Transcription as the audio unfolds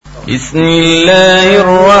بسم الله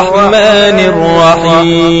الرحمن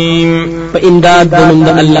الرحيم فإمداد بنم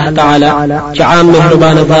دا الله تعالى چعام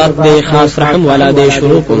مهربان ذات دے خاص رحم والا دے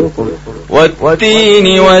شروع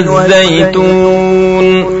والتين والزيتون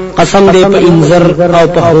قسم دے پا انذر او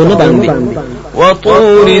پخون باندے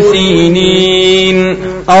وطور سينين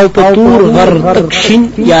او پتور غر تکشن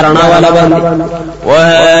یارنا والا باندے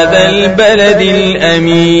وهذا البلد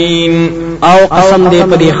الأمين او قسم دے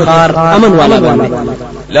پا دے خار امن والا باندے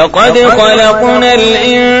لقد خلقنا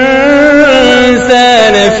الإنسان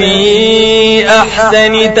في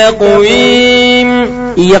أحسن تقويم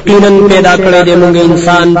یقینا پیدا کړی دی موږ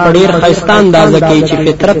انسان په ډیر ښایسته اندازه کې چې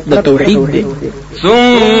فطرت د توحید دی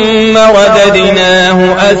ثم رددناه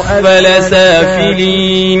أسفل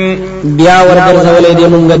سافلين بیا ورګرځولې دی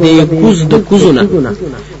موږ د کوز د کوزونه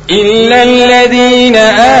إلا الذين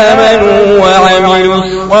آمنوا وعملوا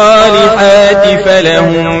الصالحات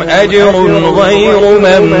فلهم أجر غير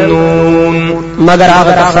ممنون مگر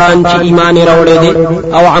هغه کسان چې ایمان راوړي دي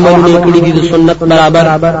او عمل کړي دي د سنت برابر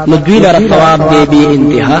نو دوی لپاره ثواب دی به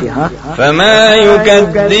انتها فما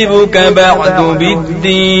يكذبك بعد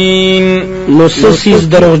بالدين نو سسیز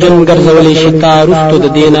دروغجن ګرځولې شي تاسو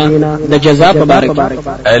د دینه د جزاء په باره کې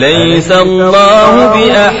أليس الله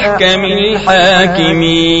بأحكم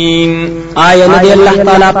الحاكمين آیا نه دی الله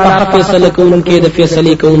تعالی په فیصله کوونکې د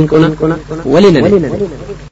فیصله کوونکو نه ولې نه